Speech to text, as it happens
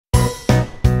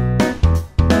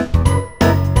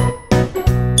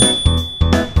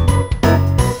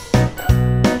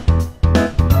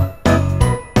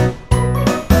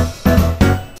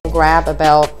grab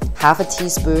about half a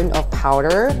teaspoon of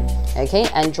powder, okay,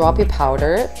 and drop your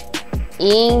powder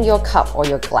in your cup or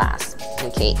your glass,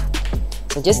 okay.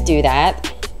 So just do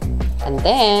that, and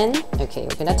then, okay,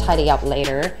 we're gonna tidy up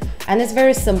later. And it's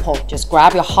very simple. Just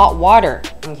grab your hot water,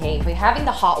 okay. If we're having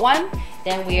the hot one,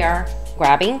 then we are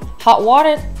grabbing hot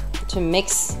water to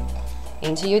mix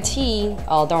into your tea.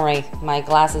 Oh, don't worry, my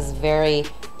glass is very,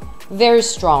 very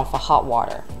strong for hot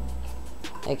water.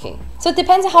 Okay, so it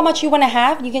depends on how much you want to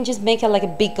have. You can just make it like a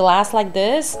big glass like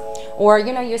this, or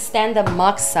you know, your standard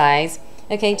mug size.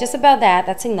 Okay, just about that,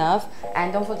 that's enough.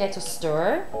 And don't forget to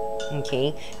stir.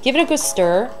 Okay, give it a good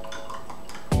stir.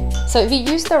 So if you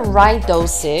use the right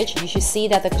dosage, you should see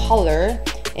that the color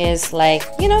is like,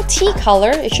 you know, tea color.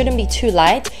 It shouldn't be too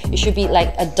light. It should be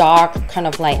like a dark kind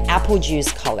of like apple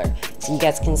juice color. So you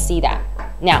guys can see that.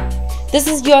 Now, this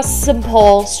is your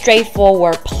simple,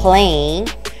 straightforward, plain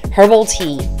herbal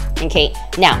tea. Okay,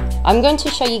 now I'm going to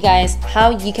show you guys how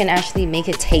you can actually make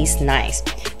it taste nice,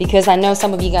 because I know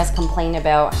some of you guys complain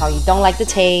about how you don't like the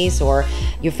taste, or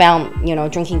you found, you know,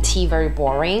 drinking tea very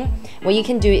boring. What you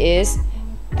can do is,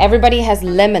 everybody has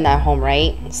lemon at home,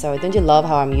 right? So don't you love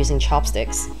how I'm using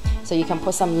chopsticks? So you can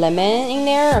put some lemon in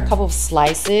there, a couple of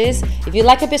slices. If you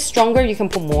like a bit stronger, you can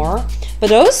put more.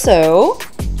 But also,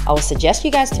 I would suggest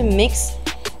you guys to mix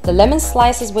the lemon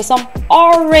slices with some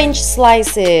orange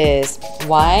slices.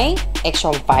 Why?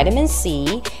 Extra vitamin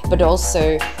C, but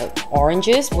also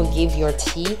oranges will give your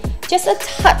tea just a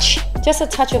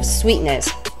touch of sweetness.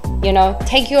 You know,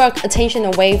 take your attention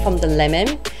away from the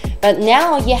lemon. But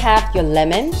now you have your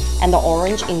lemon and the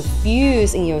orange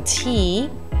infused in your tea.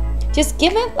 Just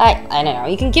give it like, I don't know,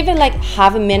 you can give it like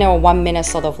half a minute or 1 minute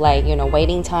sort of like, you know,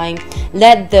 waiting time.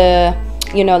 Let the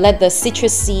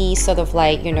citrusy sort of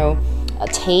like, you know,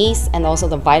 taste and also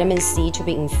the vitamin C to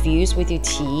be infused with your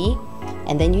tea.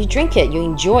 And then you drink it, you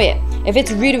enjoy it. If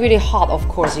it's really, really hot, of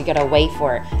course, you gotta wait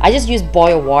for it. I just use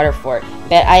boiled water for it.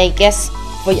 But I guess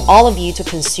for all of you to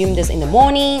consume this in the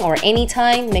morning or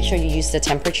anytime, make sure you use the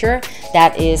temperature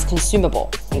that is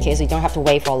consumable, okay, so you don't have to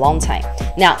wait for a long time.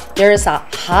 Now, there is a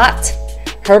hot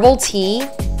herbal tea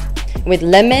with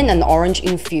lemon and orange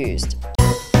infused.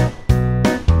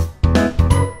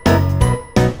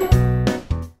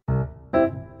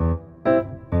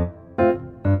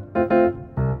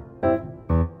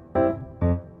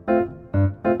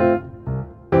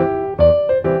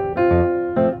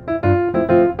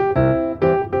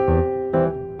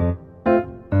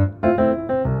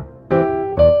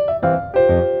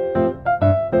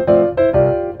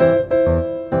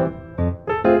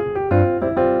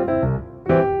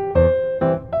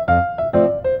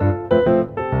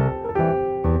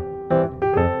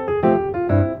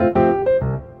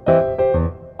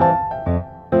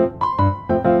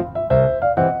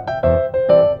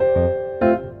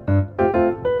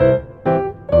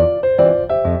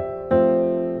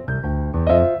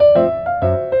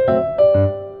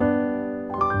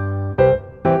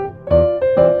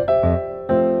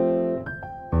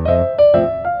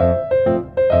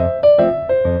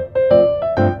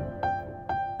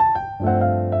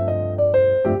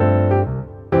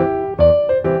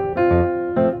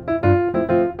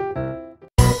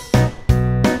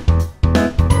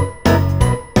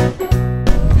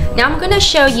 Now I'm gonna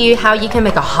show you how you can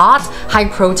make a hot,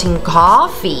 high-protein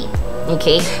coffee.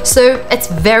 Okay, so it's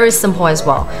very simple as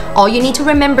well. All you need to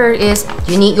remember is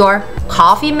you need your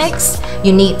coffee mix,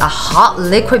 you need a hot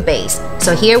liquid base.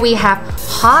 So here we have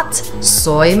hot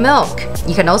soy milk.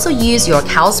 You can also use your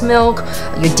cow's milk,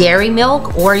 your dairy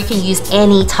milk, or you can use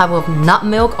any type of nut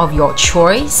milk of your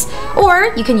choice,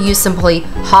 or you can use simply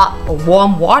hot or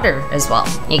warm water as well.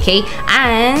 Okay,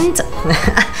 and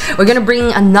we're gonna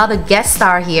bring another guest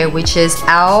star here, which is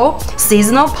our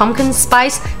seasonal pumpkin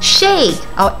spice shake,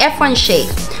 our F1 shake.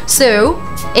 So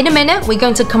in a minute, we're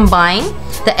going to combine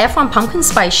the F1 pumpkin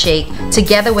spice shake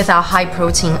together with our high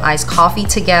protein iced coffee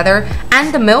together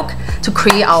and the milk to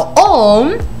create our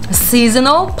own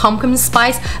seasonal pumpkin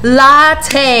spice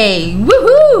latte.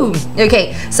 Woohoo!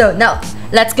 Okay, so now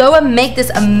let's go and make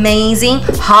this amazing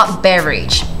hot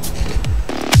beverage.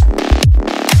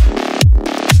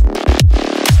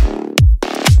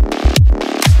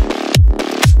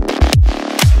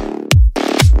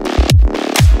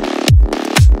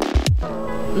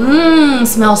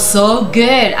 Smells so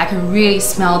good. I can really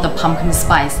smell the pumpkin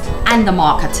spice and the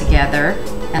maca together,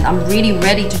 and I'm really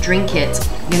ready to drink it.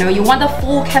 You know, you want the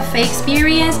full cafe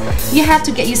experience, you have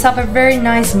to get yourself a very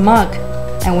nice mug.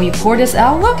 And when you pour this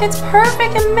out, look, it's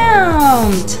perfect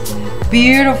amount.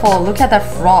 Beautiful, look at that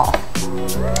froth.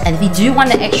 And if you do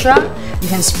want the extra, you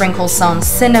can sprinkle some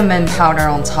cinnamon powder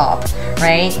on top,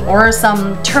 right? Or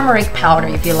some turmeric powder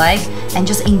if you like, and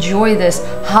just enjoy this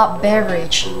hot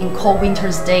beverage in cold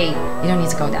winter's day. You don't need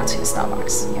to go down to the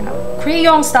Starbucks, you know. Create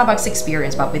your own Starbucks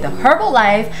experience, but with a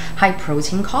Herbalife high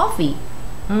protein coffee.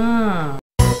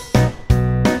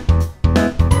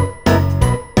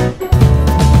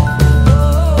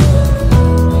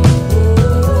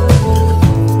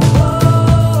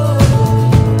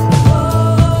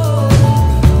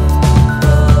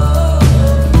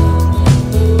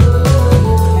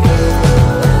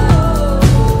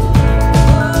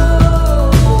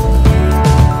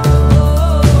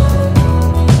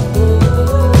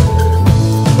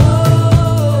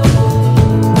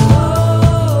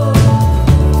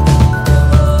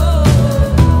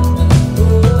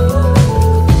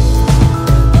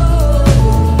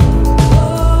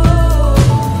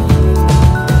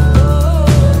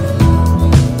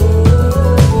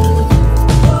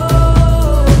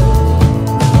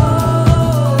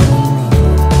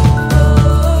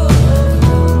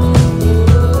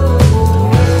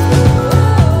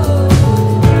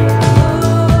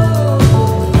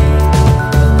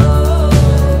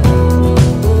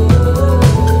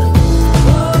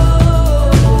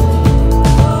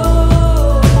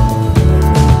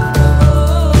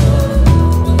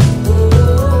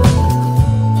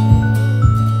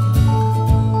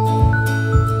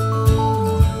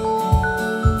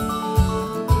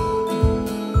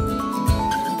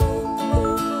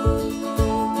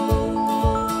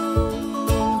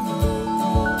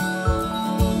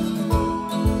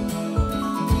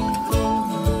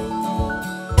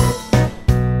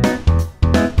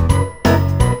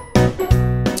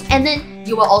 And then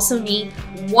you will also need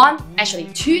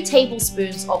 2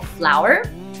 tablespoons of flour,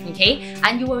 okay?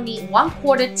 And you will need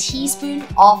 1/4 teaspoon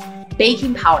of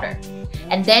baking powder.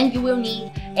 And then you will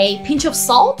need a pinch of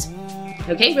salt,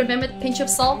 okay? Remember the pinch of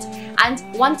salt, and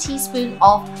 1 teaspoon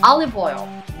of olive oil.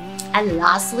 And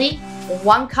lastly,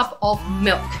 1 cup of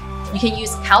milk. You can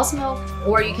use cow's milk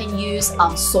or you can use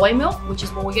soy milk, which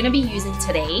is what we're gonna be using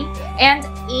today, and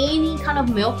any kind of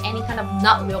milk, any kind of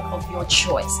nut milk of your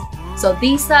choice. So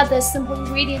these are the simple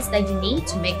ingredients that you need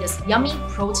to make this yummy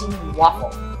protein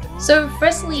waffle. So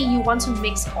firstly, you want to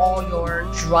mix all your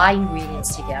dry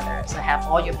ingredients together. So have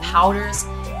all your powders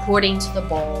poured into the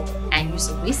bowl and use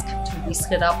a whisk to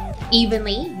whisk it up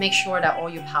evenly. Make sure that all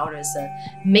your powders are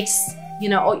mixed,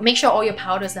 make sure all your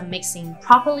powders are mixing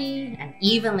properly and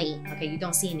evenly. Okay, you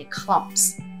don't see any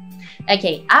clumps.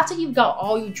 Okay, after you've got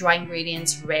all your dry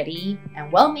ingredients ready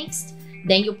and well mixed,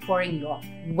 then you pour in your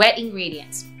wet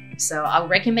ingredients. So I would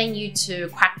recommend you to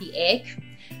crack the egg,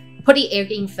 put the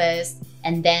egg in first,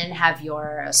 and then have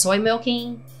your soy milk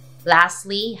in.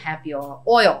 Lastly, have your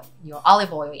oil, your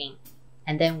olive oil in,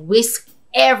 and then whisk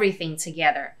everything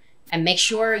together. And make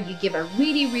sure you give a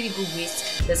really, really good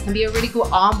whisk. This can be a really good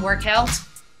arm workout,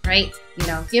 right?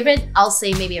 Give it, I'll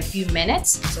say maybe a few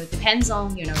minutes. So it depends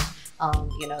on,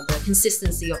 the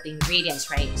consistency of the ingredients,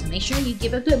 right? So make sure you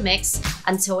give a good mix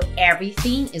until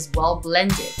everything is well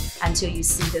blended, until you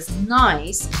see this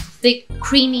nice, thick,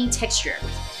 creamy texture.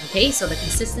 Okay, so the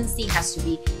consistency has to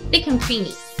be thick and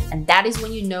creamy. And that is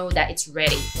when you know that it's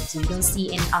ready. So you don't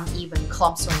see any uneven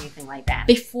clumps or anything like that.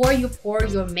 Before you pour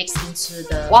your mix into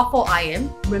the waffle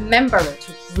iron, remember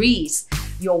to grease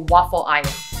your waffle iron.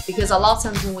 Because a lot of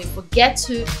times when we forget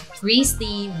to grease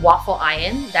the waffle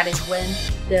iron, that is when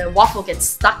the waffle gets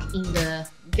stuck in the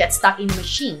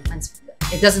machine and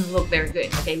it doesn't look very good.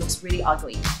 Okay, it looks really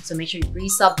ugly. So make sure you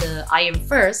grease up the iron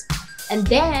first and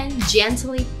then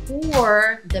gently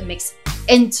pour the mix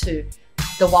into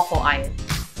the waffle iron.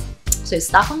 So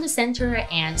start from the center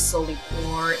and slowly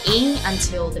pour in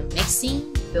until the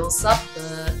mixing fills up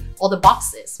all the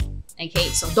boxes. Okay,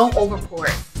 so don't over pour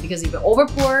it, because if you over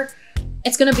pour,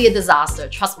 it's gonna be a disaster.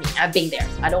 Trust me, I've been there.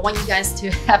 I don't want you guys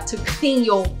to have to clean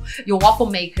your waffle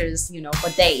makers, for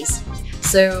days.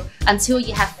 So until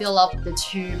you have filled up the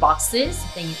 2 boxes,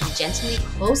 then you can gently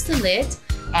close the lid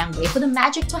and wait for the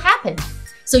magic to happen.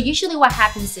 So usually what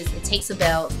happens is it takes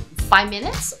about 5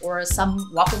 minutes, or some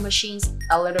waffle machines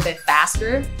a little bit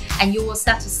faster, and you will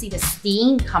start to see the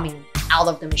steam coming out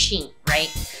of the machine, right?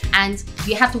 And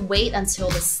you have to wait until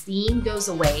the steam goes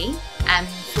away. And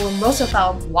for most of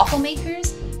our waffle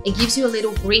makers, it gives you a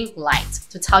little green light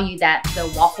to tell you that the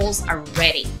waffles are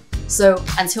ready. So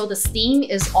until the steam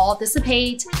is all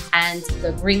dissipate and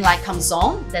the green light comes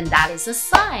on, then that is a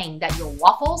sign that your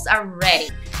waffles are ready.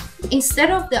 Instead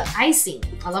of the icing,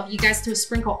 I love you guys to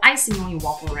sprinkle icing on your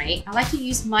waffle, right? I like to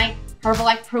use my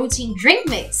Herbalife protein drink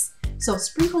mix. So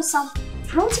sprinkle some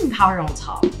protein powder on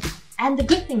top. And the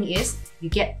good thing is you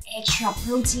get extra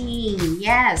protein.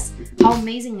 Yes, how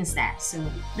amazing is that? So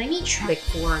let me try it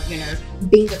for, you know,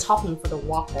 being the topping for the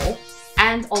waffle.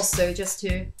 And also just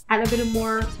to add a bit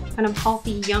more kind of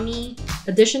healthy, yummy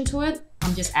addition to it,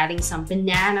 I'm just adding some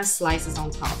banana slices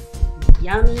on top.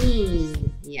 Yummy.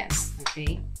 Yes,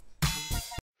 okay.